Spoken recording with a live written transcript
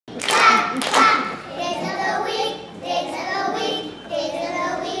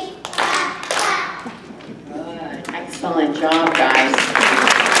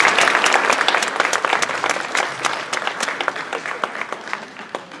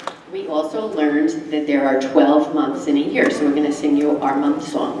We also learned that there are 12 months in a year, so we're going to sing you our month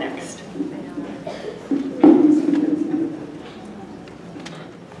song next.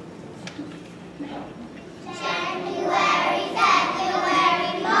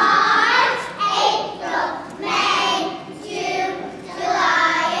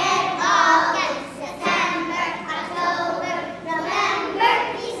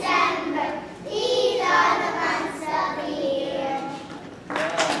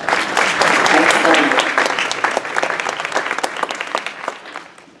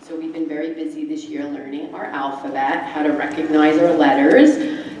 How to recognize our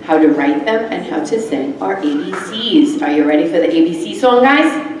letters, how to write them, and how to sing our ABCs. Are you ready for the ABC song,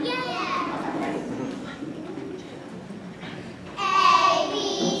 guys? Yeah.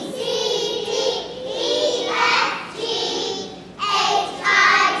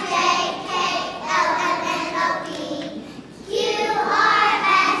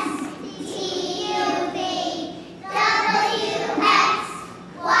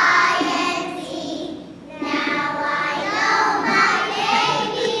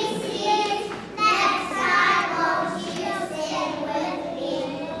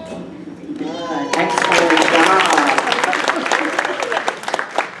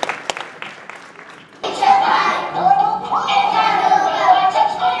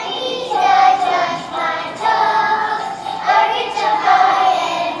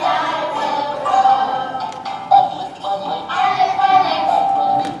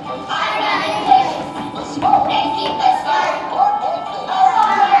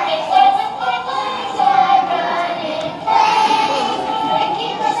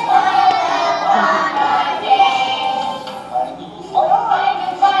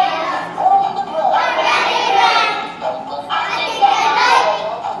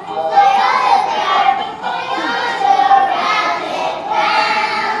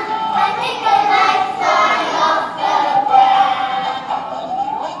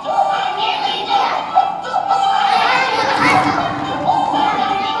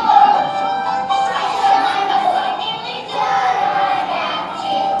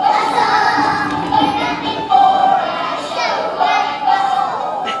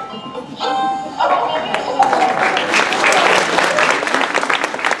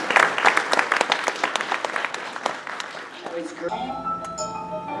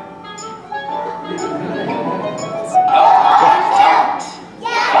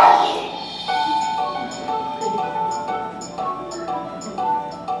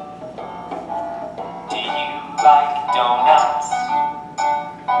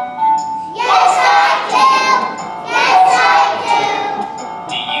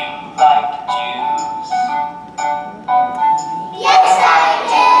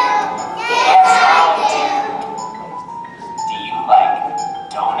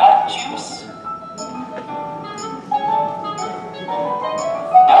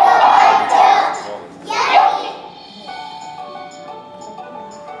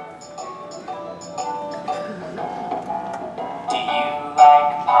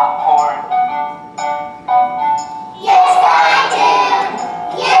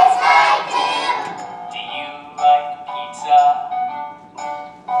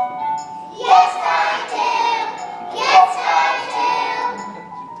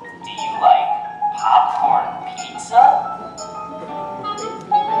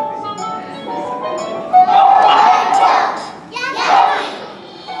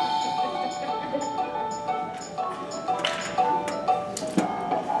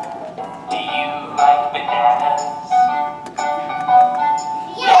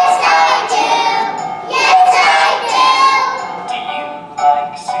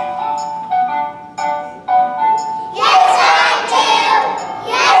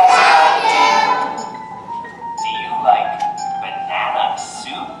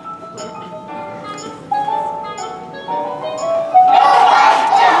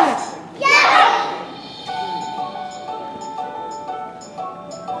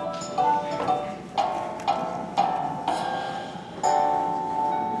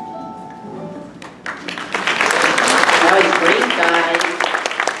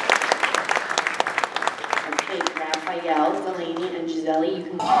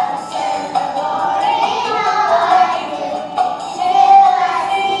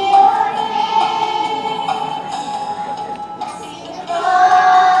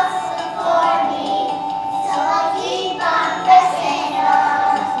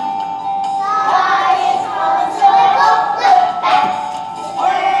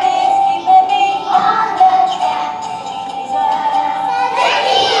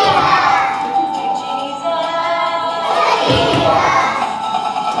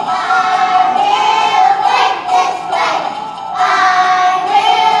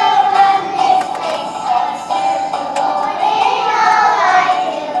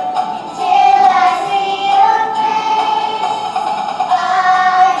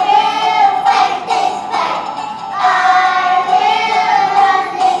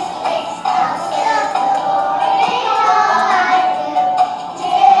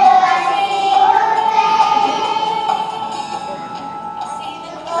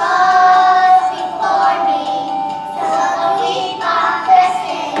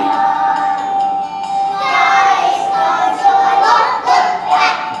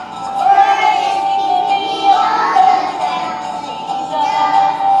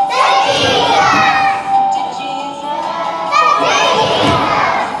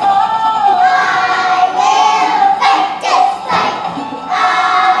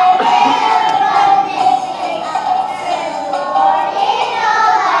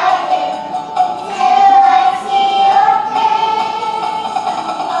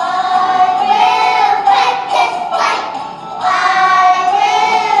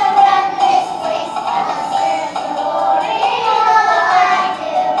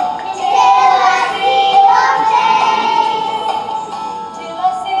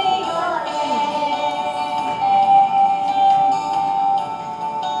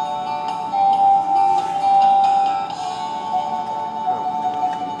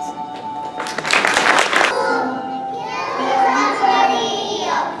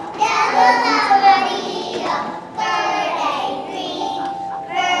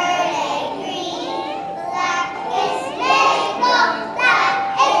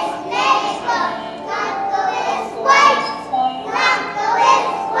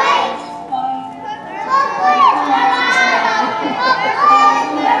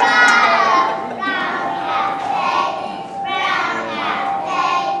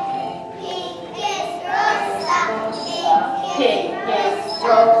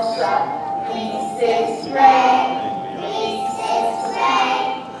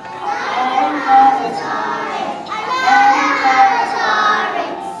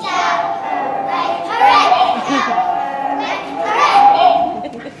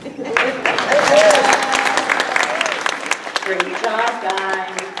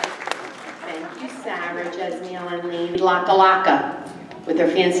 shakalaka with their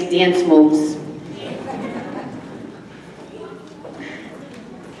fancy dance moves.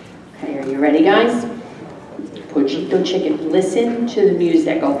 Okay, are you ready, guys? Pochito chicken. Listen to the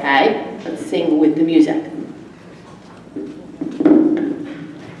music, okay? Let's sing with the music.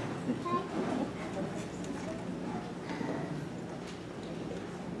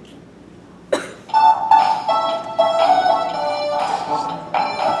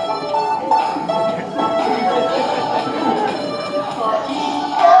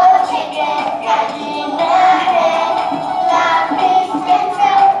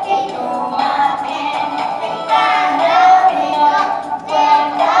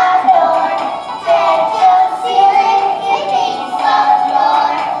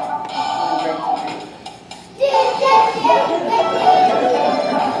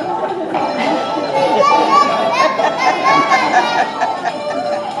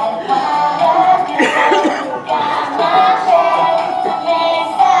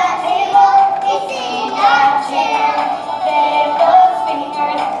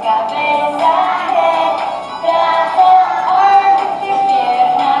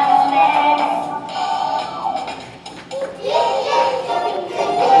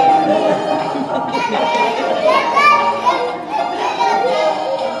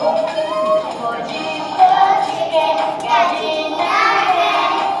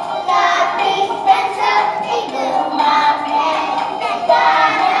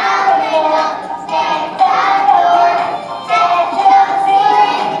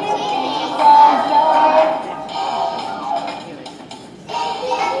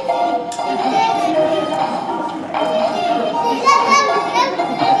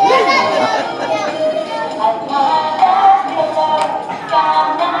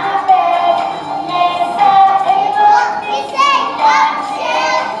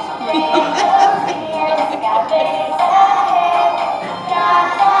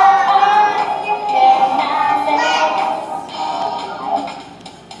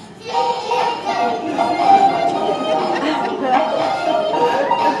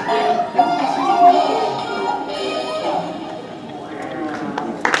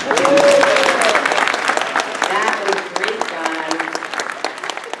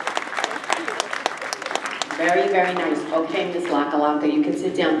 Very nice. Okay, Miss Lakalaka, you can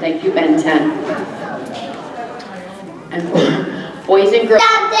sit down. Thank you, Ben 10. And boys and girls.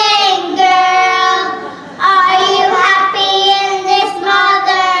 Something, girl. Are you happy in this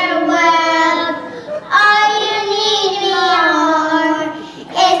modern world? All you need more.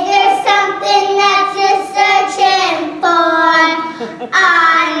 Is there something that you're searching for?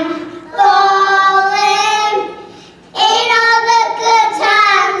 I'm falling. In all the good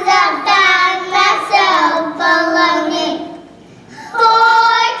times I found myself belonging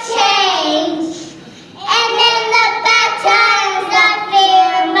for change. And in the bad times I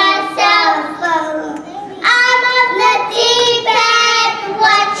fear myself alone. I'm on the deep end,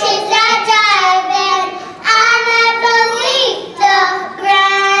 watches I dive in. I never leave the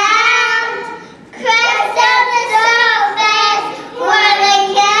ground. Cracks on the surface where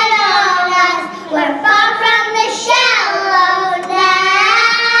they can't own us. We're far from the shallow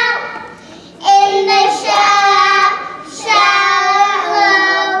now. In the shallow,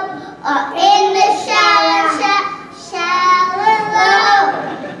 or in the shallow,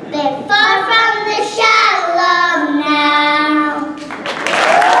 they're far from the shallow now.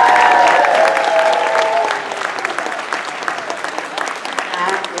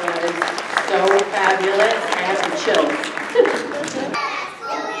 That was so fabulous. I have the chills.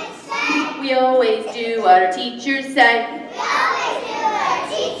 We always do what our teachers say.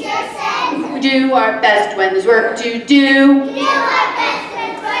 We do our best when there's work to do.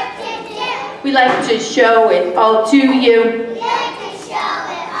 We like to show it all to you.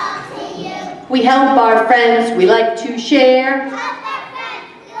 We help our friends, we like to share.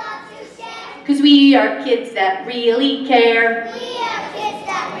 Cause we are kids that really care.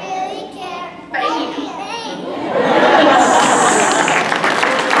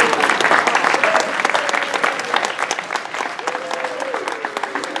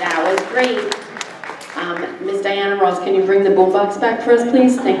 That was great. Miss Diana Ross, can you bring the boombox back for us,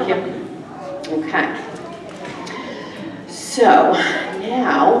 please? Thank you. Okay. So,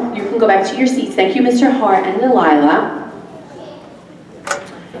 now you can go back to your seats. Thank you, Mr. Hart and Delilah.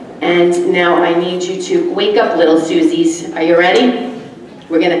 And now I need you to wake up, little Susies. Are you ready?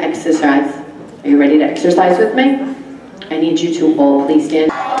 We're gonna exercise. Are you ready to exercise with me? I need you to all please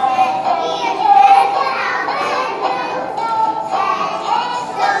stand.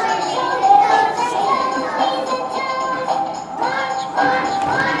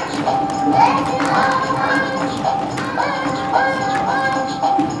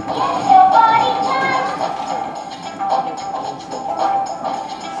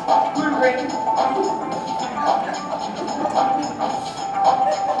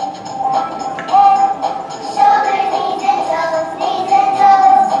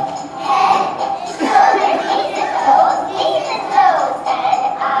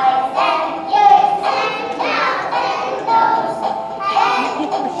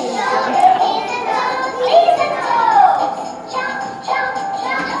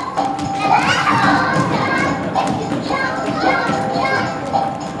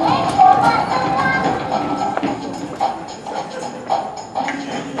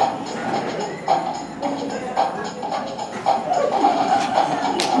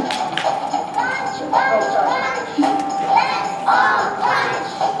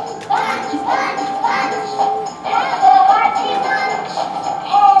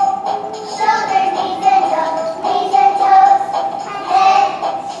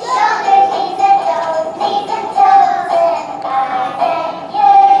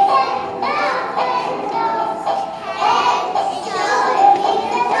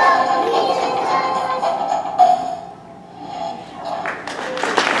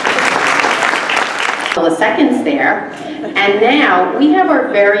 couple of seconds there. And now we have our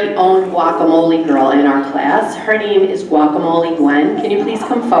very own guacamole girl in our class. Her name is Guacamole Gwen. Can you please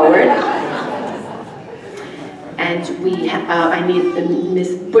come forward? And I need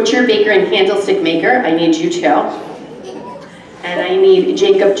Miss Butcher, Baker, and Candlestick Maker. I need you too. And I need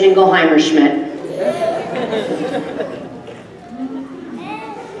Jacob Jingleheimer Schmidt.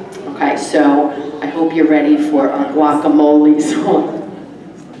 Okay, so I hope you're ready for our guacamole song.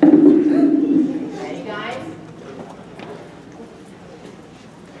 Ready, guys?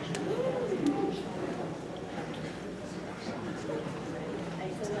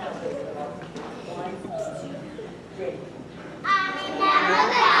 1, 2, 3.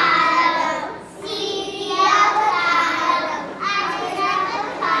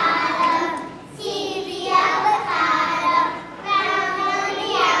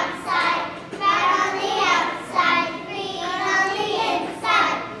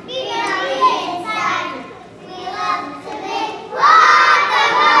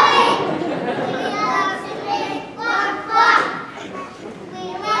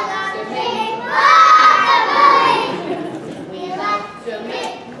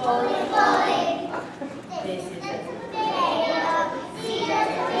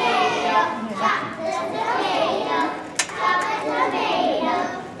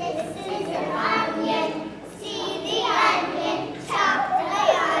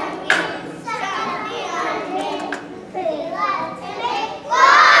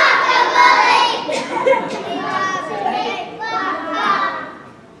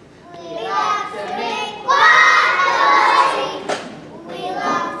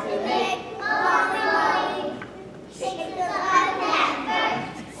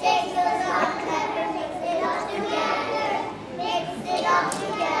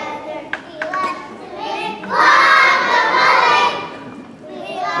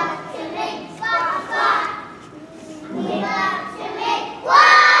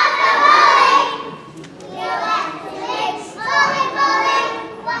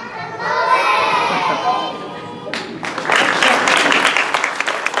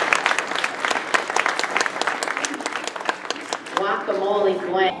 Guacamole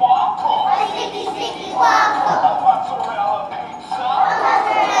Gwen. Sticky, sticky waffle. A mozzarella pizza. A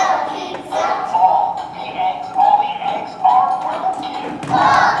mozzarella pizza. All the eggs are broken.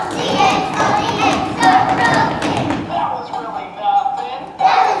 All the eggs are broken. That was really nothing.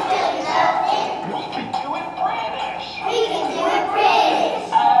 That was really nothing. We can do it British. We can do it British.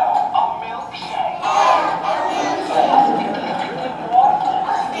 Oh, a milkshake. Oh, a milkshake.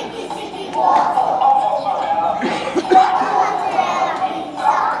 A sticky, sticky waffle. A mozzarella pizza.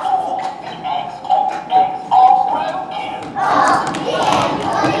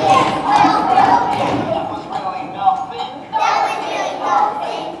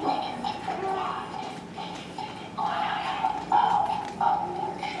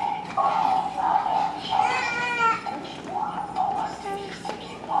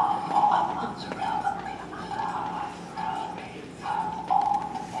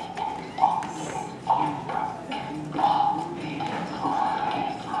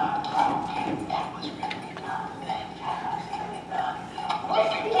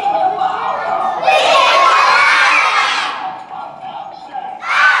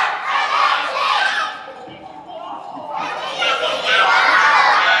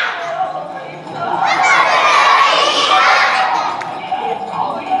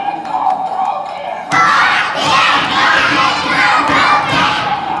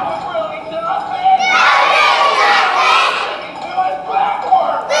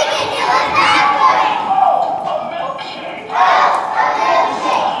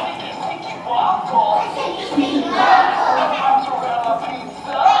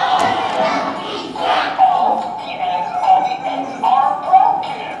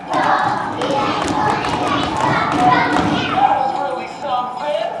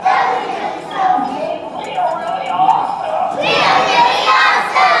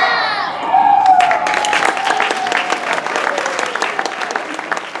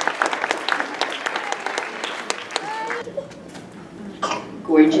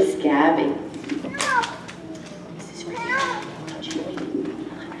 Gorgeous Gabby.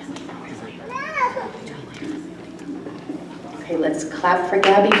 Okay, let's clap for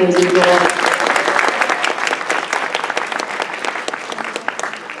Gabby, boys and girls.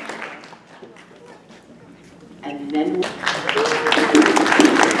 And then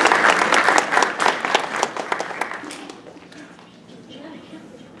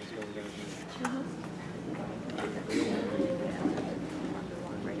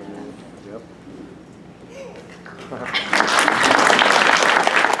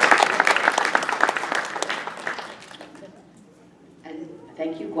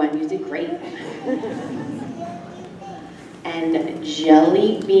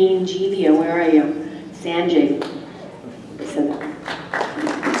Jelly Bean Jivia, where are you? Sanjay. I said that.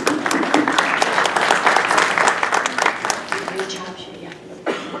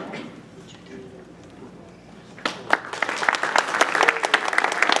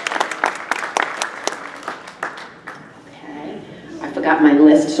 Okay, I forgot my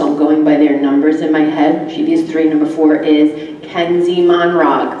list, so I'm going by their numbers in my head. Jivia's 3, number 4 is Kenzie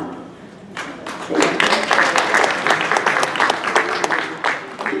Monrog.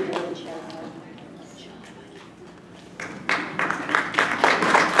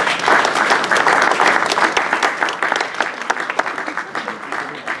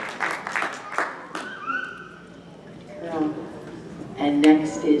 And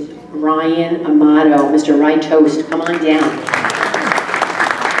next is Ryan Amato. Mr. Rye Toast, come on down.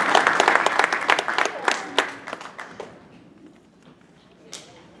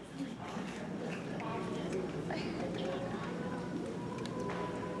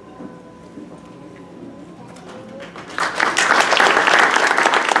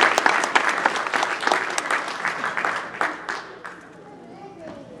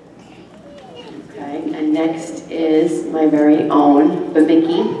 And next is my very own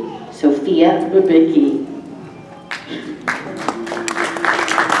Babicki, Sophia Babicki.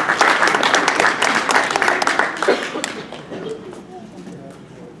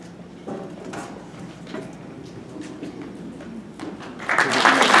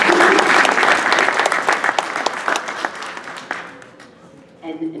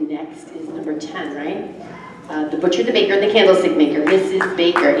 And next is number 10, right? The butcher, the baker, and the candlestick maker, Mrs.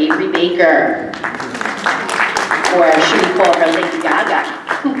 Baker, Avery Baker. Or should we call her Lady Gaga?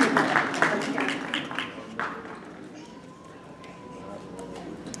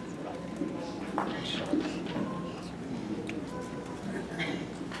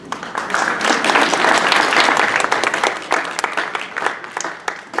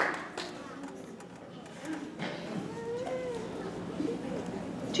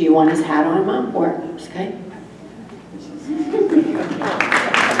 Do you want his hat on, Mom, or okay?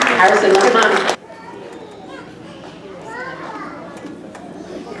 Harrison, look at Mom.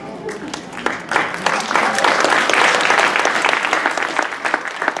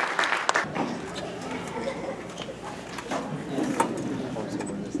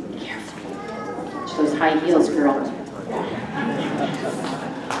 Those high heels, girl.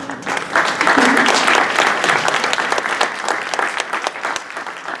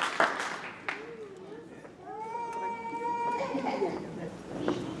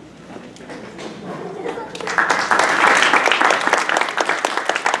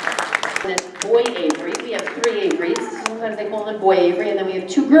 And it's boy Avery. We have 3 Averys. Sometimes they call them boy Avery, and then we have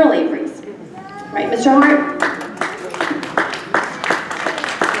 2 girl Averys. Right, Mr. Hart?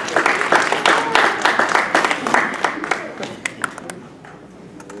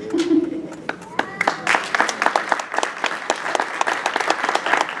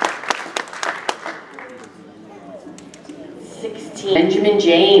 Benjamin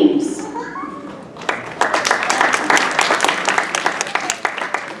James.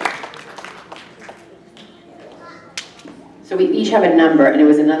 So we each have a number, and it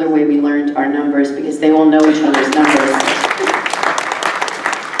was another way we learned our numbers because they all know each other's numbers.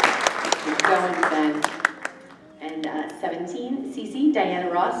 Keep going, Ben. And 17, Cece, Diana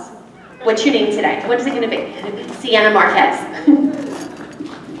Ross. What's your name today? What is it going to be? Sienna Marquez.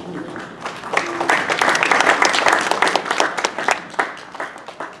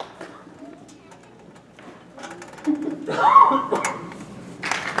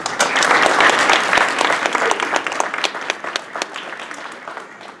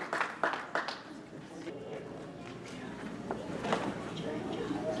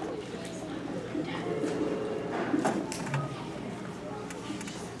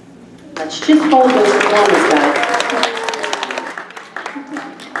 Let's just hold those diplomas, guys.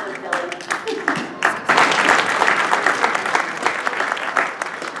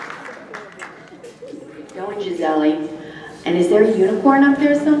 Going, Giselle. And is there a unicorn up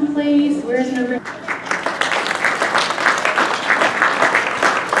there someplace? Where's number?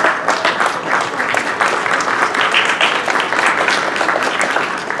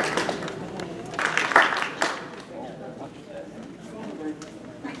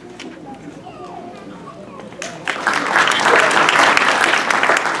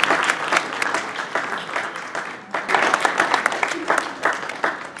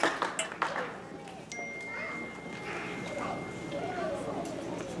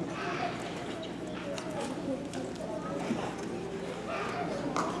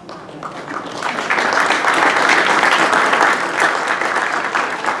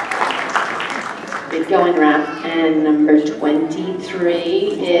 Going, Rap. And number 23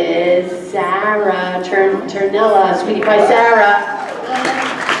 is Sarah Turnilla, Sweetie Pie Sarah.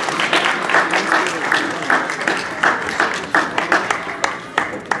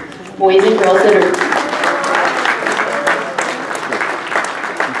 Boys and girls that are...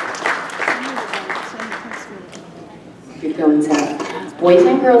 Good going, Sarah. Boys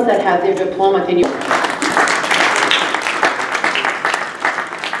and girls that have their diploma, can you...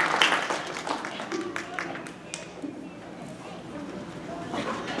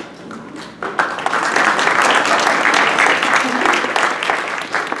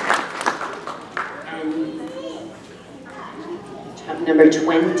 Number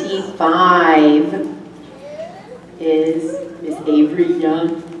 25 is Miss Avery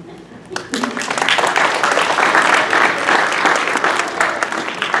Young.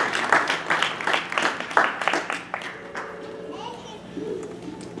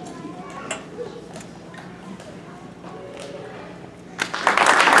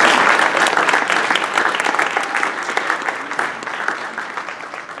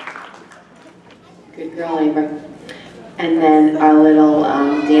 Good girl, Avery. And then our little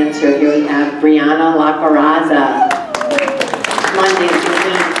dancer here, we have Brianna Lacaraza. Come on, dance with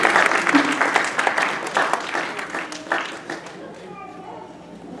me.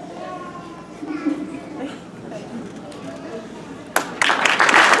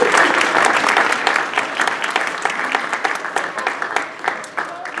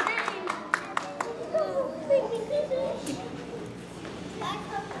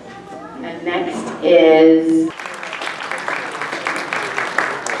 And next is...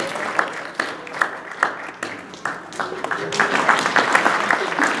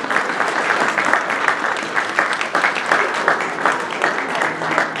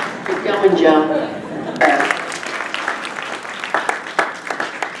 Going, Joe.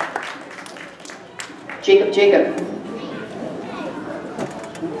 Jacob.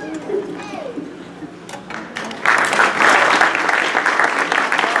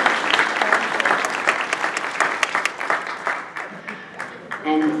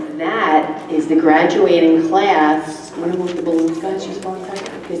 And that is the graduating class. Want to move the balloons, guys? Just one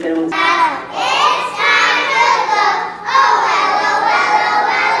second, because they don't...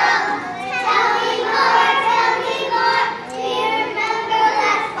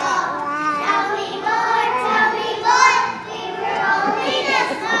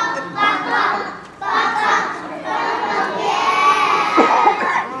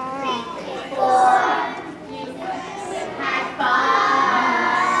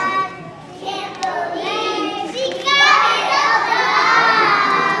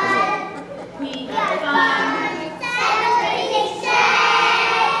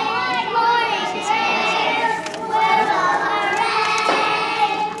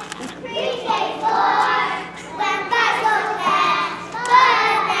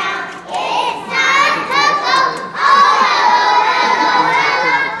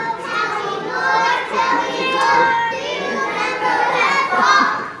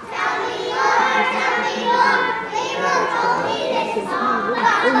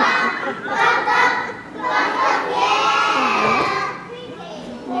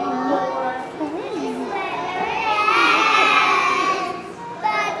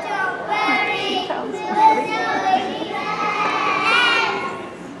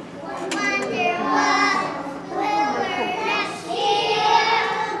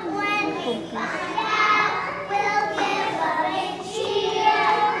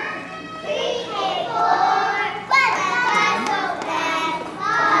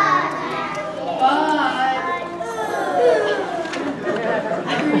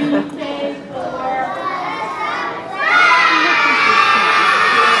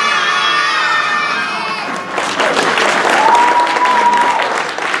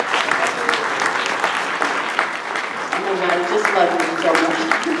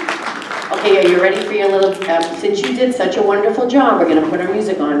 Okay, are you ready for your little, since you did such a wonderful job, we're going to put our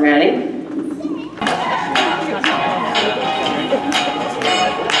music on. Ready?